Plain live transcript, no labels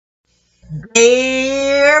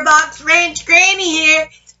Airbox Ranch Granny here,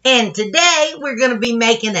 and today we're going to be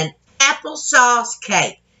making an applesauce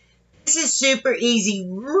cake. This is super easy,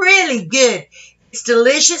 really good. It's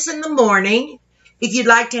delicious in the morning if you'd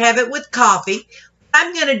like to have it with coffee. What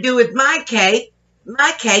I'm going to do with my cake,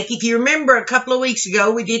 if you remember a couple of weeks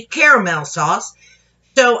ago, we did caramel sauce.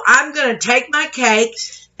 So I'm going to take my cake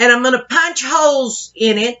and I'm going to punch holes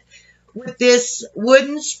in it with this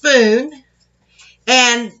wooden spoon.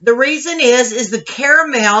 And the reason is the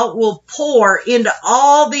caramel will pour into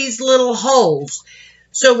all these little holes.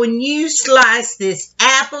 So when you slice this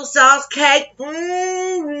applesauce cake,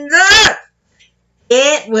 look,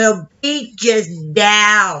 it will be just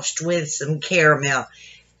doused with some caramel.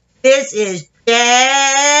 This is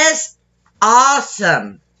just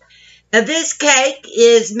awesome. Now this cake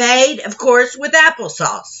is made, of course, with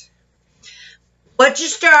applesauce. What you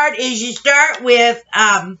start with,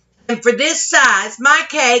 and for this size, my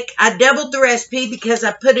cake, I doubled the recipe because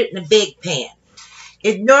I put it in a big pan.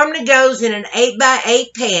 It normally goes in an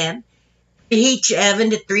 8x8 pan. Heat your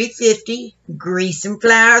oven to 350. Grease and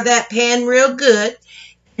flour that pan real good.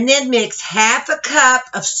 And then mix half a cup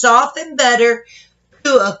of softened butter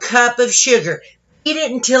to a cup of sugar. Heat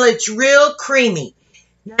it until it's real creamy.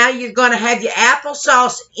 Now you're going to have your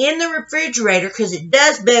applesauce in the refrigerator because it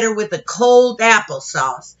does better with a cold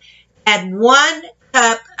applesauce. Add 1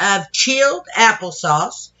 cup of chilled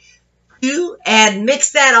applesauce, and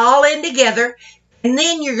mix that all in together. And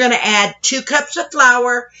then you're going to add 2 cups of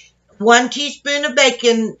flour, 1 teaspoon of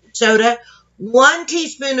baking soda, 1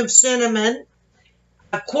 teaspoon of cinnamon,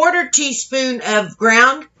 1/4 teaspoon of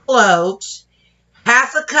ground cloves,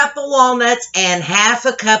 half a cup of walnuts, and half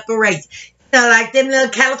a cup of raisins. You know, like them little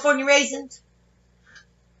California raisins?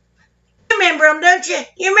 You remember them, don't you?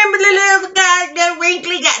 You remember the little guys, the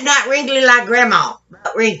wrinkly guy, not wrinkly like Grandma,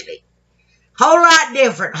 but wrinkly. Whole lot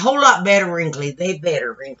different, whole lot better wrinkly. They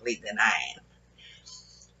better wrinkly than I am.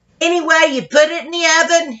 Anyway, you put it in the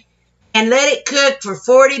oven and let it cook for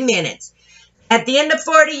 40 minutes. At the end of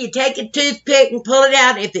 40, you take a toothpick and pull it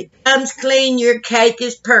out. If it comes clean, your cake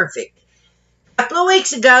is perfect. A couple of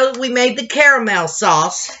weeks ago, we made the caramel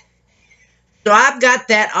sauce. So I've got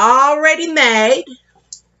that already made.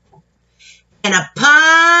 And I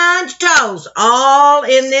punched holes all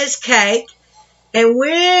in this cake. And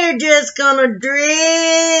we're just going to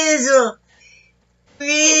drizzle,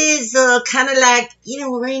 kind of like, you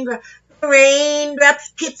know,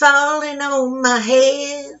 raindrops keep falling on my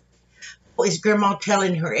head. What is Grandma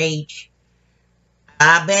telling her age?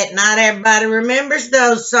 I bet not everybody remembers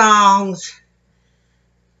those songs.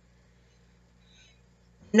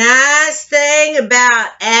 Nice thing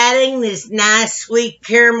about adding this nice sweet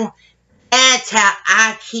caramel, that's how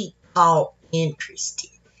I keep Paul interested.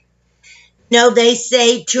 You know, they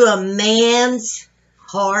say to a man's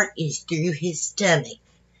heart is through his stomach.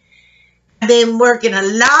 I've been working a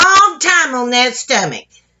long time on that stomach.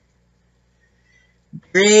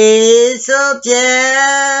 Drizzle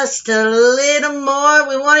just a little more.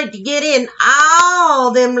 We wanted to get in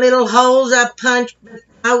all them little holes I punched with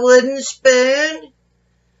my wooden spoon.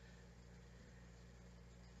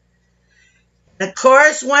 Of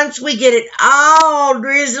course, once we get it all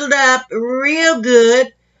drizzled up real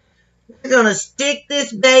good, we're going to stick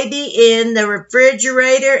this baby in the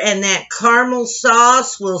refrigerator, and that caramel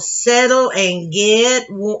sauce will settle and get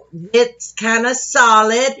kind of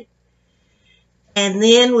solid. And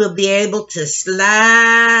then we'll be able to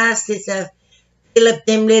slice this up, fill up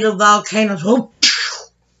them little volcanoes. Oh,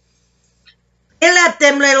 fill up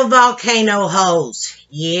them little volcano holes.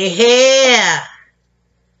 Yeah.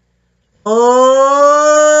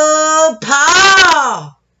 Oh,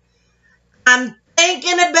 Paul, I'm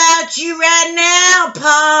thinking about you right now,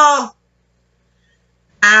 Paul.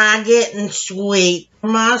 I'm getting sweet for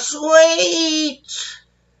my sweets.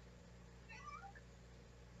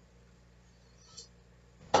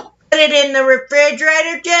 Put it in the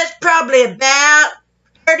refrigerator, just probably about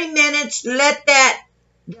 30 minutes. Let that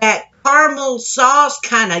caramel sauce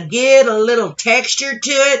kind of get a little texture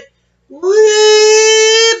to it.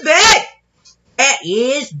 Woo, babe! That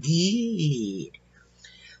is good.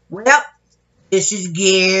 Well, this is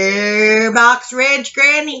Gearbox Ranch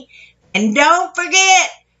Granny. And don't forget,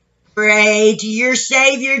 pray to your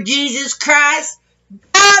Savior, Jesus Christ.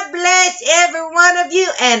 God bless every one of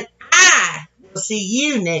you, and I will see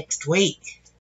you next week.